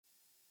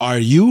Are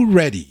you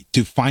ready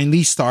to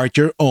finally start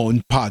your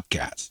own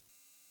podcast?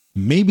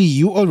 Maybe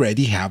you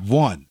already have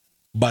one,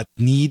 but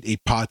need a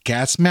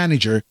podcast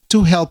manager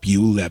to help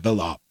you level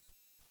up.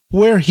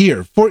 We're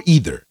here for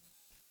either.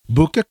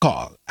 Book a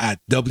call at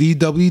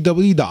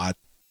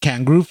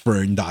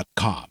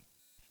www.kangaroofern.com.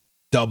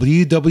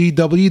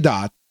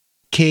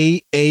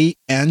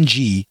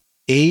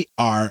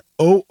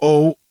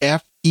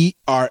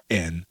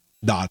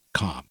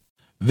 www.kangaroofern.com.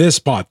 This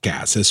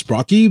podcast is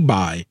brought to you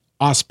by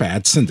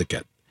OSPAD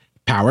Syndicate,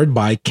 powered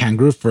by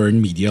Kangaroo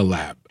Fern Media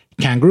Lab.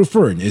 Kangaroo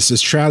Fern is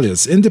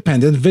Australia's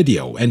independent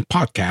video and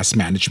podcast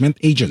management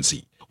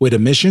agency with a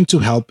mission to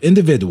help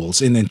individuals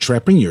and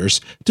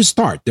entrepreneurs to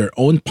start their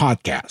own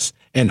podcasts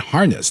and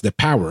harness the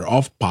power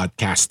of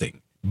podcasting.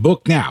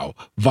 Book now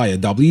via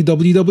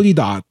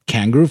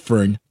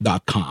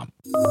www.kangaroofern.com.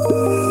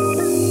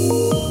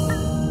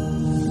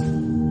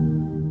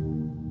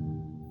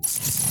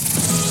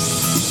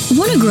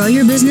 Want to grow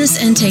your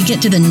business and take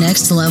it to the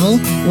next level?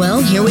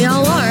 Well, here we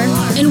all are,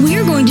 and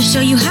we're going to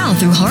show you how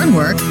through hard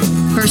work,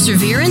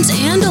 perseverance,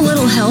 and a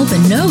little help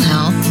and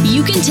know-how,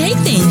 you can take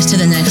things to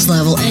the next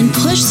level and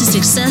push the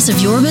success of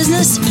your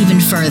business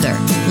even further.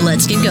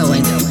 Let's get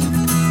going.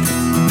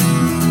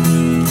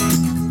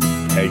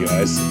 Hey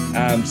guys.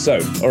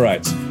 All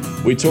right.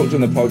 We talked in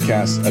the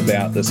podcast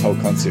about this whole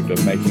concept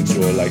of making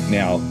sure, like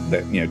now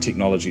that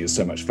technology is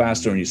so much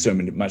faster and you're so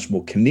much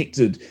more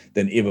connected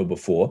than ever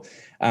before,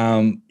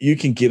 you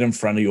can get in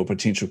front of your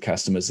potential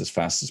customers as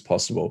fast as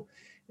possible.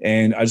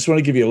 And I just want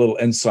to give you a little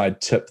inside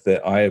tip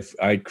that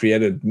I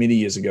created many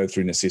years ago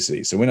through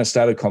necessity. So when I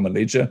started Common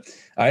Ledger,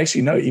 I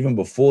actually know even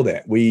before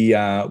that, we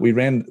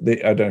ran I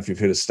don't know if you've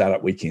heard of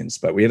startup weekends,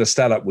 but we had a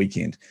startup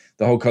weekend.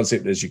 The whole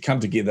concept is you come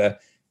together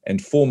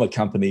and form a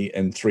company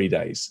in 3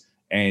 days.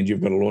 And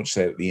you've got to launch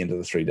that at the end of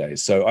the 3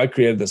 days. So I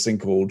created this thing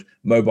called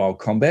Mobile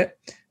Combat,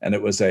 and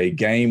it was a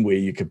game where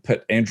you could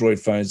pit Android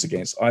phones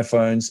against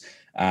iPhones,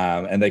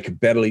 and they could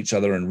battle each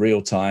other in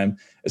real time.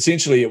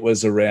 Essentially, it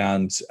was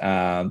around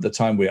the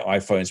time where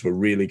iPhones were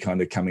really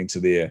kind of coming to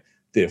their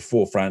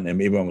forefront,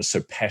 and everyone was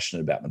so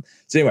passionate about them.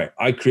 So anyway,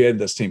 I created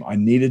this team. I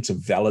needed to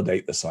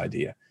validate this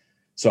idea.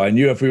 So I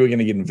knew if we were going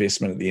to get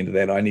investment at the end of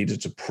that, I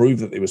needed to prove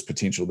that there was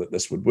potential that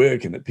this would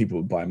work and that people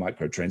would buy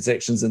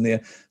microtransactions in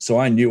there. So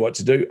I knew what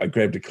to do. I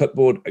grabbed a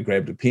clipboard, I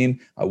grabbed a pen,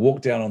 I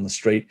walked down on the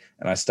street,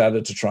 and I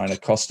started to try and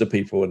accost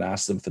people and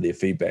ask them for their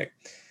feedback.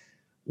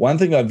 One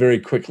thing I very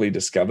quickly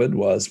discovered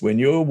was when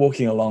you're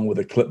walking along with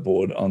a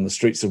clipboard on the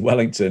streets of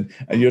Wellington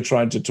and you're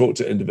trying to talk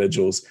to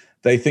individuals,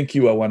 they think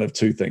you are one of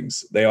two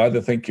things. They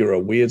either think you're a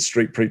weird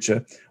street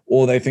preacher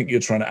or they think you're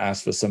trying to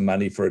ask for some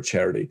money for a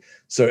charity.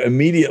 So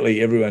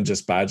immediately everyone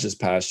just barges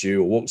past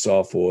you or walks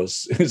off or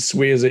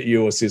swears at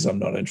you or says, I'm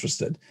not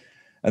interested.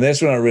 And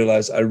that's when I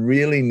realized I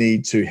really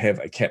need to have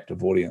a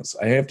captive audience.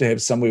 I have to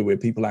have somewhere where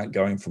people aren't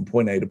going from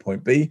point A to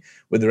point B,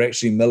 where they're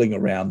actually milling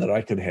around that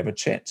I could have a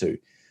chat to.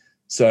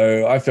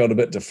 So I felt a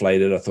bit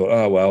deflated. I thought,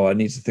 oh, well, I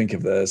need to think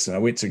of this. And I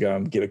went to go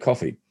and get a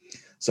coffee.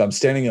 So I'm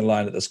standing in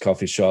line at this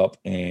coffee shop,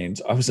 and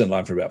I was in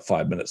line for about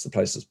 5 minutes. The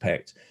place was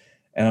packed.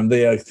 And I'm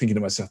there thinking to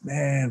myself,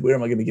 man, where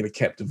am I going to get a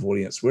captive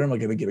audience? Where am I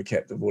going to get a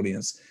captive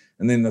audience?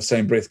 And then the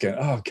same breath going,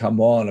 oh, come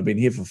on. I've been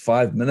here for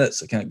 5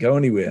 minutes. I can't go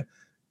anywhere.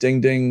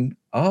 Ding, ding.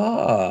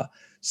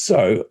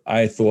 So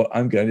I thought,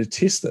 I'm going to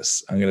test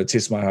this. I'm going to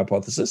test my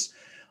hypothesis.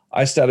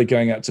 I started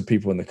going up to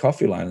people in the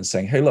coffee line and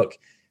saying, hey, look,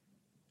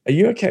 are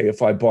you okay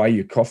if I buy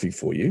you coffee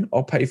for you?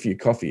 I'll pay for your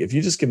coffee. If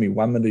you just give me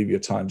 1 minute of your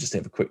time, just to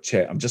have a quick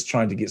chat. I'm just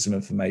trying to get some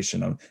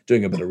information. I'm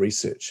doing a bit of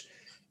research.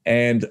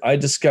 And I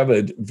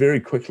discovered very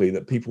quickly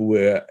that people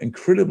were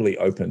incredibly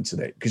open to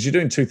that because you're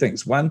doing two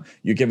things. One,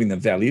 you're giving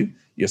them value.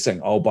 You're saying,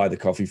 I'll buy the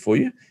coffee for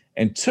you.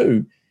 And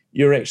two,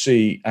 you're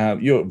actually,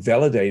 you're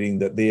validating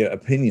that their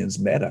opinions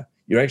matter.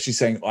 You're actually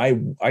saying,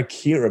 I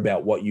care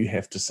about what you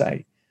have to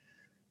say.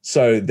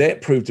 So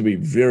that proved to be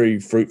very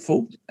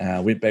fruitful.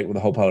 Went back with a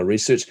whole pile of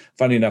research.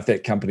 Funny enough,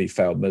 that company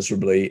failed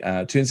miserably.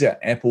 Turns out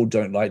Apple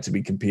don't like to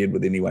be compared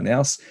with anyone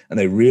else, and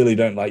they really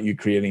don't like you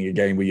creating a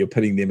game where you're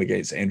pitting them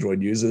against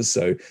Android users.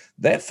 So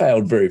that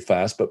failed very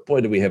fast, but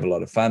boy, did we have a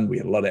lot of fun. We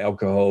had a lot of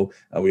alcohol.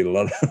 We had a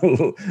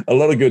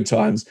lot of good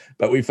times,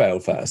 but we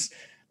failed fast.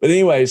 But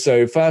anyway,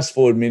 so fast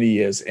forward many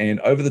years,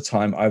 and over the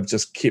time, I've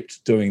just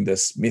kept doing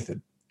this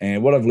method.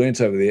 And what I've learned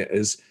over there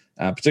is,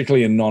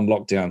 particularly in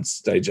non-lockdown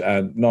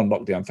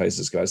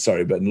phases, guys,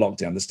 sorry, but in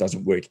lockdown, this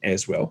doesn't work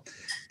as well.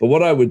 But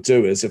what I would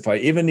do is if I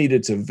ever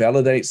needed to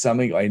validate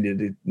something, I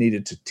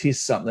needed to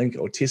test something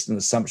or test an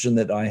assumption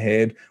that I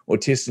had or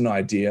test an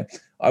idea,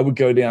 I would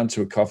go down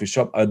to a coffee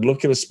shop. I'd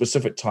look at a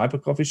specific type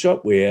of coffee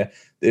shop where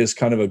there's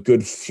kind of a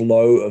good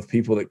flow of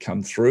people that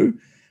come through.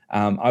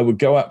 I would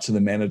go up to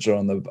the manager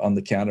on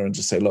the counter and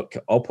just say, look,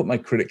 I'll put my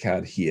credit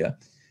card here.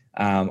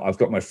 I've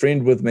got my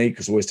friend with me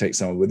because always take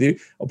someone with you.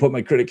 I'll put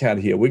my credit card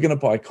here. We're going to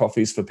buy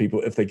coffees for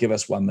people if they give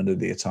us 1 minute of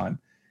their time.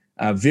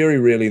 Very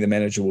rarely the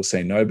manager will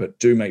say no, but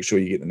do make sure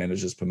you get the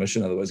manager's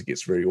permission. Otherwise it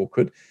gets very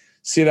awkward.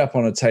 Set up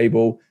on a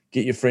table,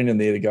 get your friend in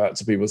there to go out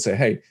to people and say,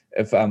 hey,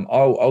 if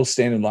I'll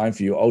stand in line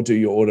for you. I'll do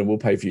your order. We'll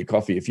pay for your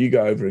coffee. If you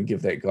go over and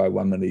give that guy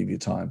 1 minute of your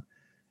time.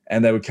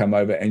 and they would come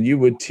over and you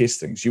would test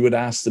things. You would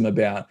ask them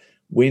about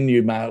when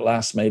you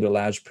last made a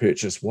large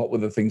purchase, what were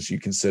the things you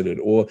considered?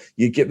 Or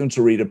you get them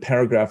to read a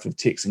paragraph of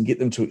text and get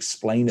them to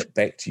explain it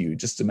back to you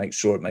just to make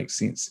sure it makes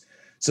sense.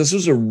 So this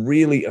was a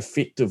really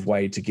effective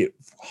way to get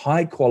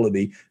high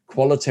quality,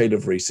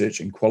 qualitative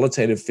research and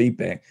qualitative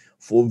feedback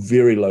for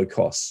very low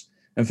costs.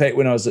 In fact,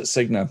 when I was at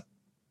Cigna,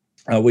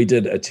 we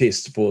did a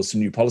test for some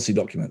new policy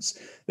documents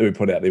that we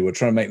put out there. We're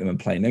trying to make them in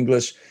plain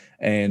English.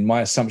 And my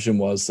assumption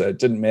was that it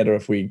didn't matter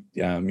if we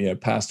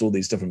passed all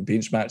these different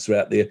benchmarks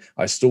out there.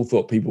 I still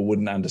thought people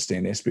wouldn't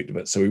understand the aspect of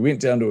it. So we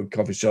went down to a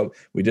coffee shop.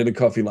 We did a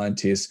coffee line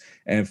test.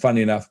 And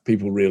funny enough,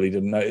 people really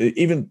didn't know.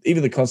 Even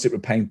the concept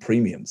of paying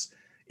premiums.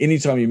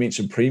 Anytime you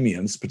mention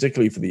premiums,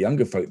 particularly for the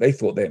younger folk, they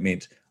thought that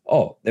meant,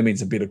 oh, that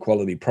means a better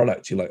quality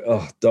product. You're like,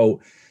 oh,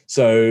 dope.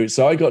 So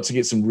I got to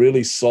get some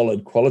really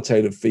solid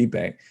qualitative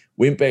feedback.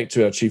 Went back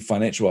to our chief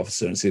financial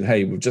officer and said,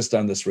 hey, we've just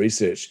done this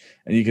research.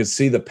 And you could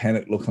see the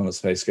panic look on his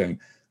face going,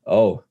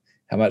 oh,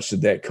 how much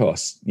did that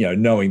cost?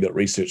 Knowing that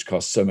research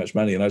costs so much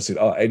money. And I said,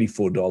 oh,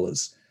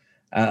 $84.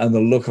 And the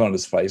look on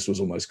his face was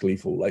almost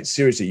gleeful. Like,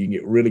 seriously, you can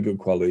get really good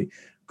quality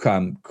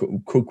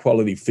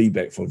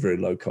feedback for very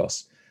low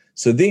cost.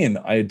 So then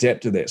I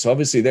adapted that. So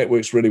obviously that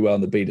works really well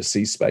in the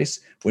B2C space.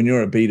 When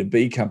you're a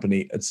B2B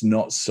company, it's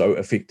not so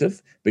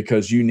effective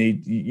because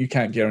you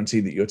can't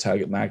guarantee that your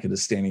target market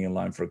is standing in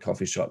line for a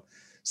coffee shop.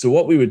 So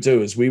what we would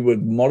do is we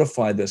would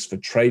modify this for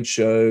trade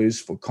shows,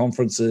 for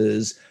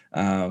conferences,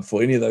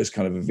 for any of those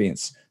kind of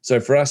events. So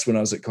for us, when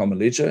I was at Common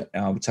Ledger,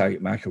 our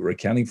target market were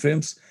accounting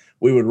firms,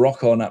 we would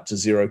rock on up to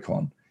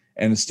Xerocon.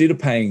 And instead of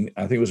paying,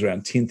 I think it was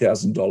around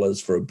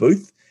 $10,000 for a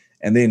booth,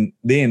 and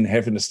then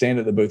having to stand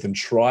at the booth and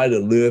try to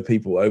lure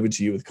people over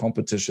to you with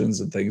competitions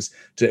and things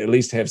to at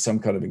least have some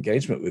kind of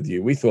engagement with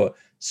you. We thought,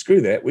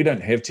 screw that. We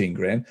don't have 10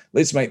 grand.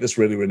 Let's make this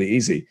really, really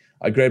easy.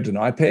 I grabbed an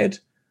iPad.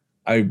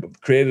 I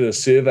created a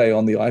survey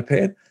on the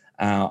iPad.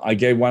 I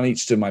gave one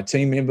each to my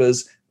team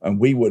members, and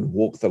we would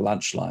walk the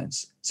lunch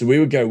lines. So we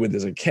would go where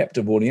there's a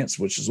captive audience,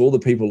 which is all the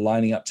people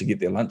lining up to get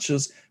their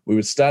lunches. We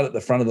would start at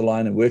the front of the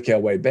line and work our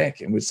way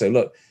back. And we'd say,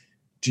 look,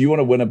 do you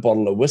want to win a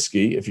bottle of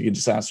whiskey if you could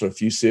just answer a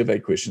few survey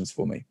questions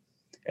for me?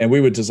 And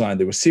we were designed,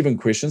 there were 7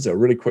 questions, they were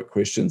really quick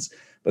questions,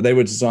 but they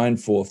were designed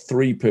for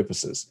 3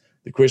 purposes.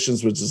 The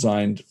questions were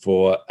designed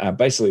for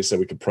basically so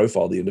we could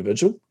profile the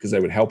individual, because they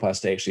would help us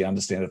to actually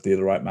understand if they're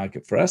the right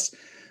market for us.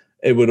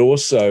 It would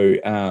also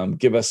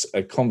give us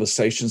a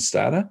conversation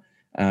starter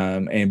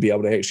and be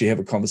able to actually have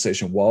a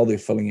conversation while they're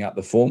filling out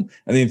the form.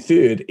 And then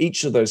third,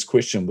 each of those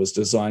questions was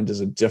designed as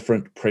a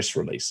different press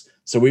release.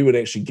 So we would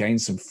actually gain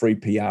some free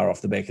PR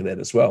off the back of that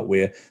as well,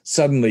 where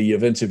suddenly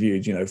you've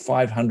interviewed,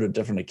 500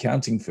 different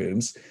accounting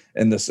firms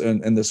in this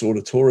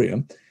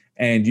auditorium,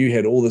 and you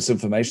had all this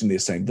information there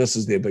saying this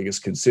is their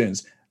biggest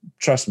concerns.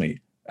 Trust me,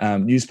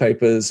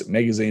 newspapers,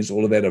 magazines,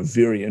 all of that are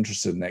very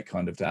interested in that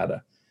kind of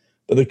data.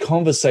 But the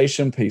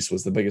conversation piece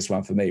was the biggest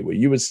one for me, where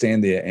you would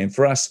stand there, and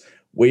for us,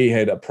 we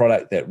had a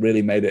product that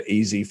really made it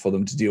easy for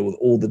them to deal with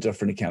all the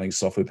different accounting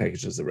software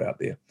packages that were out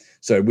there.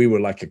 So we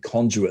were like a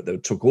conduit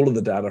that took all of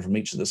the data from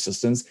each of the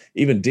systems,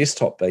 even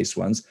desktop-based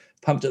ones,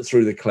 pumped it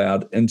through the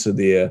cloud into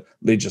their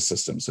ledger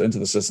system, so into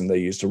the system they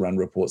use to run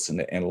reports and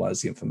to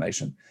analyze the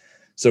information.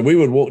 So we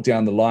would walk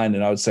down the line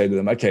and I would say to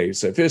them, okay,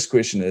 so first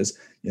question is,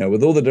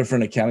 with all the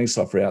different accounting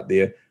software out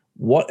there,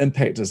 what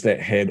impact has that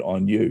had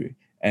on you?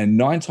 And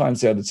 9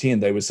 times out of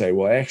 10, they would say,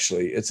 well,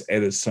 actually, it's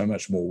added so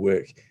much more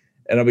work.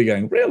 And I'll be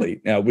going, really?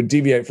 Now, we'd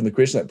deviate from the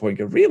question at that point,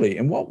 go, really?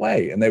 In what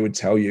way? And they would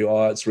tell you,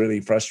 oh, it's really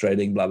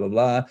frustrating, blah, blah,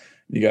 blah.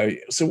 You go,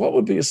 so what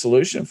would be a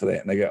solution for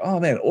that? And they go, oh,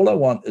 man, all I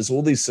want is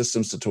all these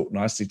systems to talk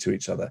nicely to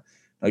each other.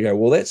 And I go,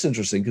 well, that's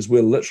interesting because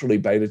we're literally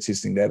beta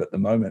testing that at the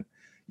moment.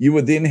 You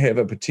would then have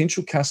a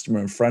potential customer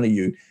in front of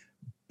you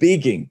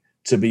begging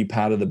to be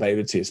part of the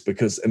beta test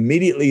because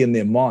immediately in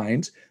their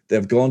mind,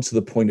 they've gone to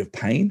the point of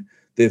pain.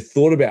 They've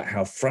thought about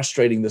how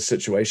frustrating the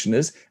situation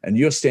is, and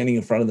you're standing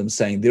in front of them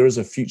saying, there is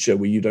a future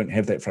where you don't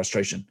have that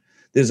frustration.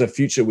 There's a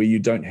future where you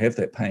don't have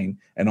that pain,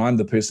 and I'm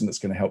the person that's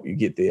going to help you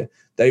get there.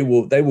 They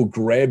will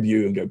grab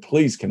you and go,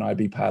 please, can I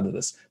be part of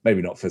this?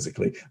 Maybe not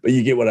physically, but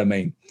you get what I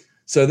mean.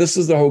 So this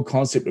is the whole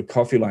concept of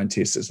coffee line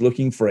tests. It's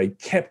looking for a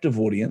captive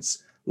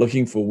audience,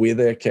 looking for where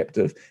they're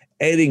captive,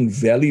 adding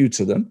value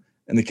to them.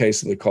 In the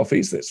case of the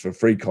coffees, that's for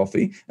free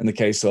coffee. In the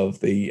case of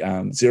the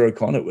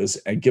Xerocon, it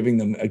was giving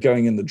them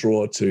going in the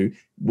draw to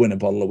win a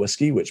bottle of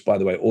whiskey, which, by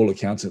the way, all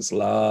accountants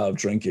love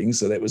drinking.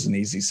 So that was an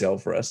easy sell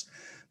for us.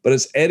 But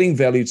it's adding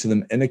value to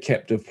them in a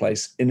captive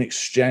place in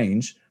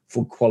exchange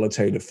for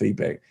qualitative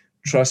feedback.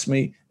 Trust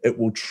me, it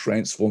will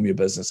transform your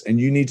business. And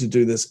you need to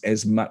do this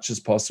as much as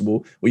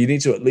possible. Well, you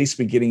need to at least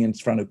be getting in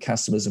front of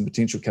customers and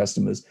potential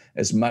customers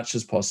as much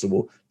as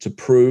possible to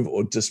prove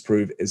or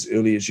disprove as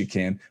early as you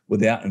can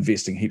without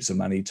investing heaps of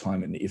money,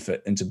 time, and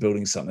effort into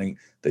building something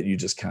that you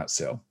just can't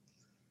sell.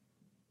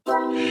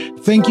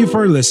 Thank you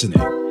for listening.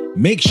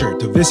 Make sure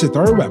to visit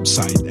our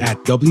website at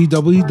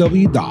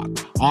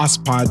www.ospad.com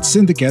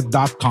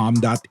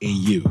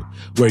ospodsyndicate.com.au,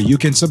 where you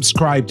can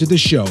subscribe to the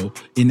show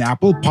in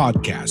Apple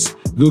Podcasts,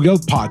 Google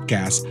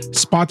Podcasts,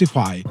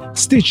 Spotify,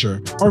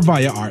 Stitcher, or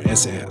via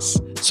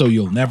RSS, so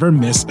you'll never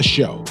miss a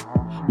show.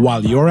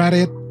 While you're at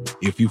it,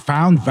 if you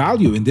found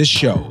value in this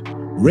show,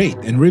 rate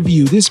and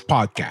review this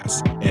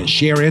podcast and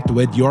share it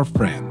with your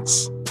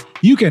friends.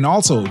 You can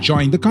also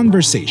join the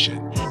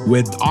conversation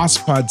with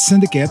OSPOD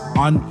Syndicate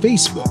on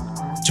Facebook,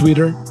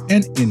 Twitter,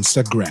 and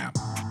Instagram.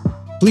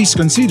 Please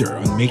consider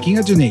on making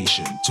a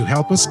donation to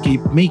help us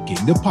keep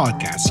making the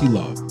podcast you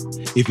love.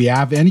 If you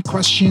have any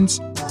questions,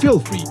 feel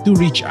free to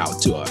reach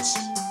out to us.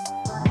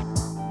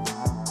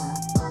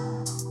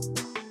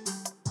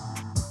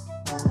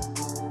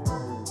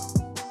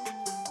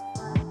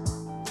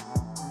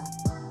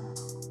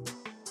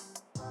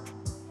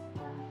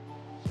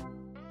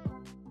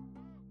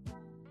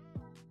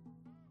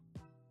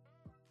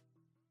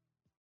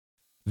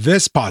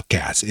 This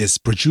podcast is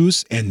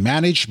produced and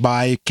managed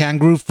by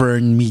Kangaroo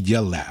Fern Media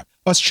Lab,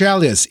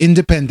 Australia's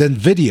independent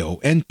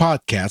video and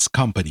podcast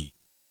company.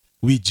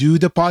 We do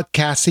the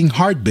podcasting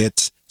hard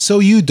bits so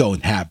you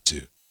don't have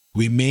to.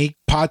 We make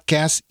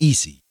podcasts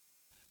easy.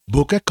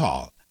 Book a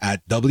call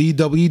at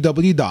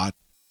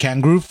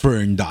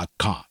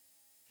www.kangaroofern.com.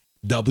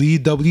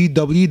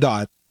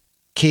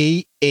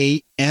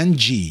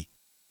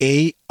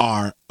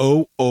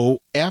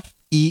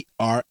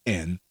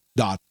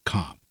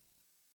 www.kangaroofern.com.